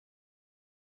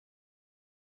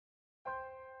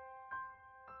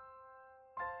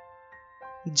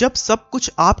जब सब कुछ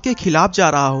आपके खिलाफ जा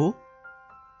रहा हो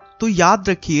तो याद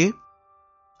रखिए,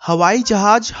 हवाई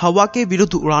जहाज हवा के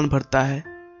विरुद्ध उड़ान भरता है,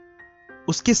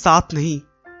 उसके साथ नहीं।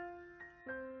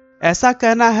 ऐसा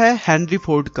कहना है हेनरी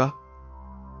फोर्ड का,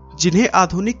 जिन्हें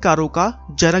आधुनिक कारों का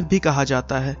जनक भी कहा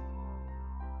जाता है।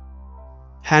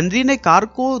 हेनरी ने कार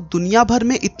को दुनिया भर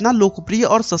में इतना लोकप्रिय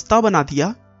और सस्ता बना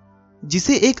दिया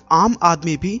जिसे एक आम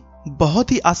आदमी भी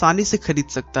बहुत ही आसानी से खरीद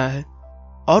सकता है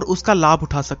और उसका लाभ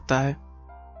उठा सकता है।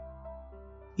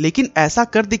 लेकिन ऐसा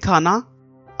कर दिखाना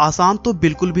आसान तो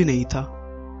बिल्कुल भी नहीं था।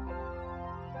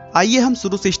 आइए हम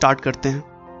शुरू से स्टार्ट करते हैं।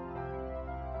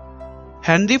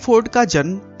 हेनरी फोर्ड का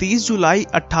जन्म 30 जुलाई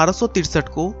 1863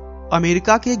 को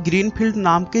अमेरिका के ग्रीनफील्ड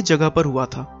नाम के जगह पर हुआ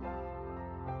था।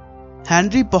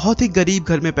 हेनरी बहुत ही गरीब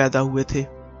घर में पैदा हुए थे।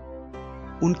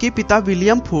 उनके पिता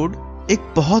विलियम फोर्ड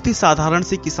एक बहुत ही साधारण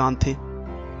से किसान थे।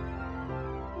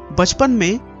 बचपन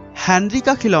में हेनरी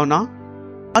का खिलौना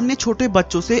अन्य छोटे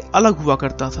बच्चों से अलग हुआ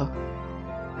करता था।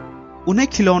 उन्हें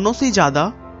खिलौनों से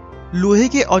ज्यादा लोहे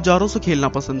के औजारों से खेलना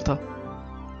पसंद था।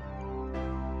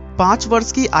 5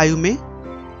 वर्ष की आयु में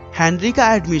हेनरी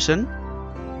का एडमिशन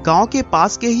गांव के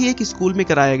पास के ही एक स्कूल में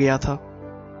कराया गया था,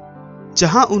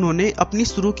 जहां उन्होंने अपनी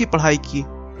शुरू की पढ़ाई की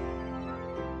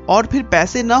और फिर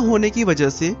पैसे न होने की वजह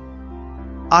से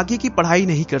आगे की पढ़ाई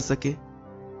नहीं कर सके।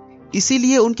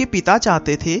 इसीलिए उनके पिता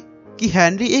चाहते थे कि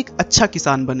हेनरी एक अच्छा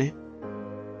किसान बने।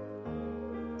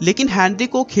 लेकिन हेनरी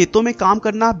को खेतों में काम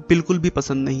करना बिल्कुल भी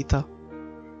पसंद नहीं था।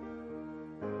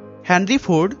 हेनरी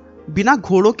फोर्ड बिना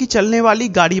घोड़ों की चलने वाली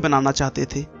गाड़ी बनाना चाहते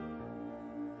थे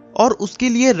और उसके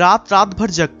लिए रात रात भर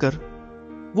जगकर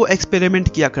वो एक्सपेरिमेंट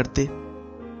किया करते।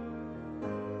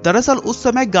 दरअसल उस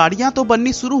समय गाड़ियां तो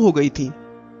बननी शुरू हो गई थी,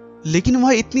 लेकिन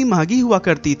वह इतनी महंगी हुआ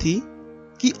करती थी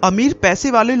कि अमीर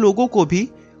पैसे वाले लोगों को भी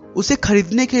उसे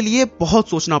खरीदने के लिए बहुत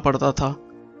सोचना पड़ता था।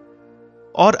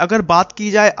 और अगर बात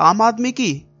की जाए आम आदमी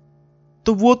की,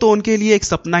 तो वो तो उनके लिए एक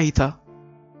सपना ही था।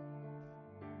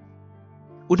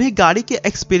 उन्हें गाड़ी के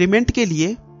एक्सपेरिमेंट के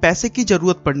लिए पैसे की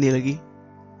जरूरत पड़ने लगी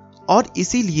और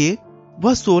इसीलिए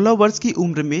वह 16 वर्ष की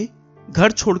उम्र में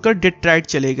घर छोड़कर डेट्रॉइट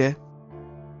चले गए।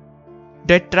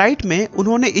 डेट्रॉइट में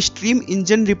उन्होंने स्ट्रीम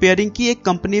इंजन रिपेयरिंग की एक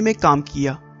कंपनी में काम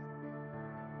किया।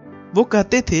 वो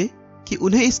कहते थे कि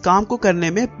उन्हें इस काम को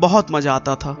करने में बहुत मजा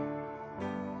आता था,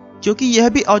 क्योंकि यह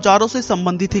भी औजारों से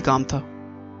संबंधित ही काम था।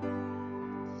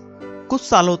 कुछ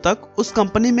सालों तक उस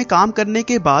कंपनी में काम करने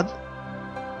के बाद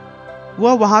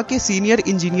वह वहां के सीनियर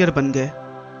इंजीनियर बन गए,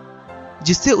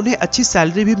 जिससे उन्हें अच्छी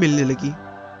सैलरी भी मिलने लगी।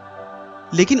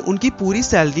 लेकिन उनकी पूरी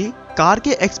सैलरी कार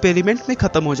के एक्सपेरिमेंट में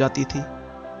खत्म हो जाती थी।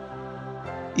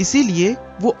 इसीलिए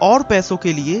वो और पैसों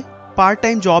के लिए पार्ट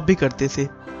टाइम जॉब भी करते थे।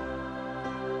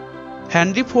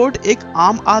 हेनरी फोर्ड एक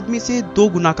आम आदमी से 2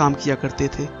 गुना काम किया करते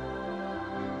थे।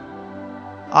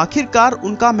 आखिरकार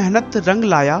उनका मेहनत रंग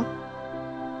लाया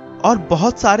और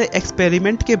बहुत सारे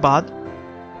एक्सपेरिमेंट के बाद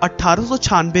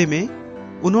 1896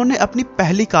 में उन्होंने अपनी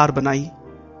पहली कार बनाई।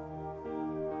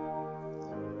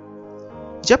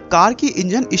 जब कार की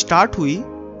इंजन स्टार्ट हुई,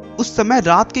 उस समय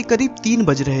रात के करीब 3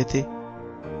 बज रहे थे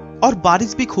और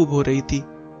बारिश भी खूब हो रही थी।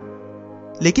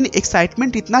 लेकिन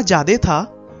एक्साइटमेंट इतना ज्यादा था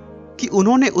कि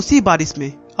उन्होंने उसी बारिश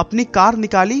में अपनी कार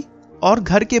निकाली और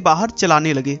घर के बाहर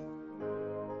चलाने लगे।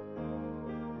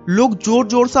 लोग जोर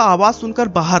जोर से आवाज सुनकर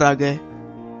बाहर आ गए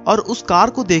और उस कार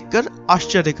को देखकर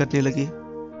आश्चर्य करने लगे।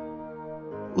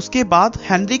 उसके बाद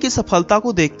हेनरी की सफलता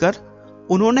को देखकर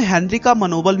उन्होंने हेनरी का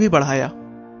मनोबल भी बढ़ाया।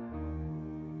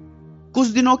 कुछ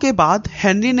दिनों के बाद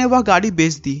हेनरी ने वह गाड़ी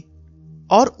बेच दी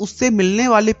और उससे मिलने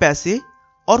वाले पैसे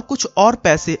और कुछ और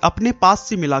पैसे अपने पास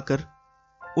से मिलाकर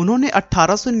उन्होंने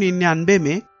 1899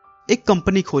 में एक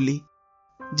कंपनी खोली,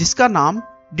 जिसका नाम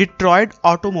डिट्रॉयट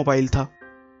ऑटोमोबाइल था।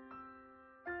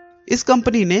 इस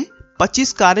कंपनी ने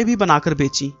 25 कारें भी बनाकर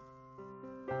बेची,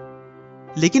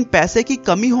 लेकिन पैसे की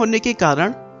कमी होने के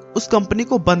कारण उस कंपनी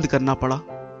को बंद करना पड़ा।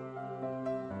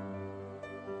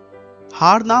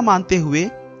 हार ना मानते हुए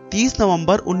 30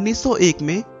 नवंबर 1901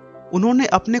 में उन्होंने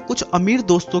अपने कुछ अमीर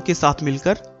दोस्तों के साथ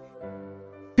मिलकर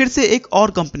फिर से एक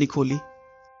और कंपनी खोली,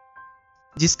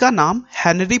 जिसका नाम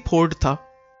हेनरी फोर्ड था।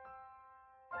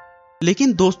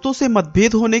 लेकिन दोस्तों से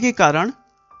मतभेद होने के कारण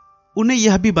उन्हें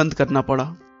यह भी बंद करना पड़ा।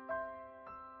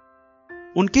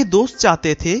 उनके दोस्त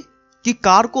चाहते थे कि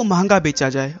कार को महंगा बेचा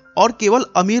जाए और केवल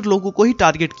अमीर लोगों को ही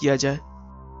टारगेट किया जाए।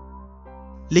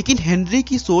 लेकिन हेनरी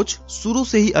की सोच शुरू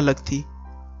से ही अलग थी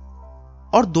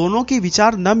और दोनों के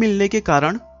विचार न मिलने के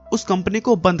कारण उस कंपनी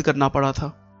को बंद करना पड़ा था।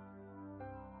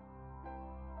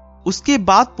 उसके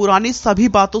बाद पुरानी सभी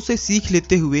बातों से सीख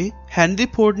लेते हुए हेनरी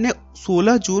फोर्ड ने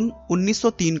 16 जून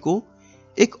 1903 को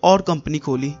एक और कंपनी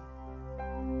खोली,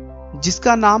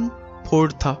 जिसका नाम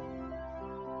फोर्ड था।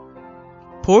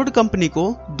 फोर्ड कंपनी को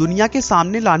दुनिया के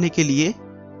सामने लाने के लिए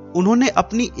उन्होंने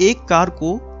अपनी एक कार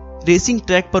को रेसिंग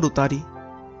ट्रैक पर उतारी,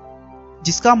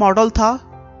 जिसका मॉडल था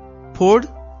फोर्ड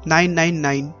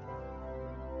 999।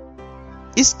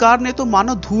 इस कार ने तो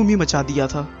मानो धूम ही मचा दिया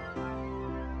था।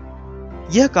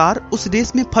 यह कार उस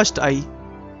रेस में फर्स्ट आई,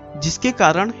 जिसके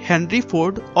कारण हेनरी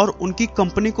फोर्ड और उनकी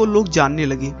कंपनी को लोग जानने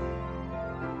लगे।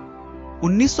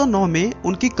 1909 में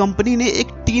उनकी कंपनी ने एक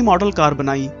टी मॉडल कार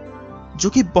बनाई जो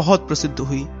कि बहुत प्रसिद्ध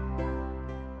हुई।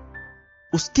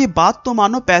 उसके बाद तो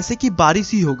मानो पैसे की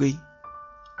बारिश ही हो गई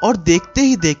और देखते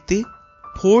ही देखते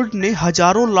फोर्ड ने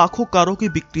हजारों लाखों कारों की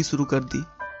बिक्री शुरू कर दी।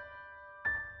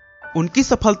 उनकी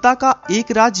सफलता का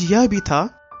एक राज यह भी था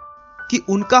कि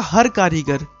उनका हर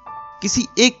कारीगर किसी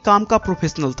एक काम का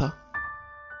प्रोफेशनल था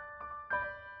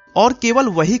और केवल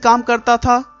वही काम करता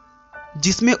था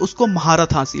जिसमें उसको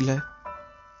महारत हासिल है।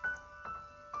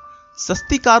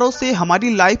 सस्ती कारों से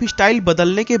हमारी लाइफ स्टाइल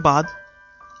बदलने के बाद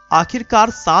आखिरकार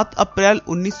 7 अप्रैल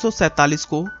 1947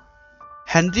 को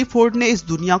हेनरी फोर्ड ने इस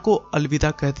दुनिया को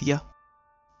अलविदा कह दिया।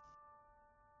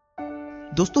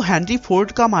 दोस्तों, हेनरी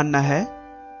फोर्ड का मानना है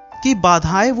कि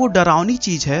बाधाएं वो डरावनी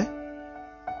चीज है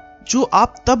जो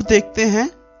आप तब देखते हैं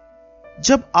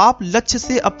जब आप लक्ष्य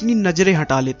से अपनी नजरें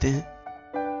हटा लेते हैं।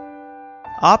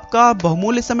 आपका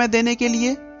बहुमूल्य समय देने के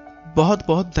लिए बहुत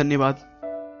बहुत धन्यवाद।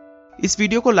 इस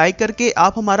वीडियो को लाइक करके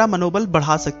आप हमारा मनोबल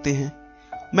बढ़ा सकते हैं।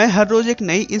 मैं हर रोज एक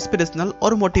नई इंस्पिरेशनल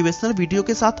और मोटिवेशनल वीडियो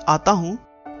के साथ आता हूं।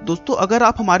 दोस्तों, अगर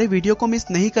आप हमारे वीडियो को मिस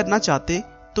नहीं करना चाहते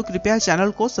तो कृपया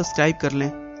चैनल को सब्सक्राइब कर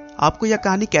लें। आपको यह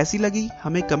कहानी कैसी लगी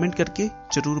हमें कमेंट करके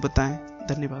जरूर बताएं।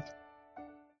 धन्यवाद।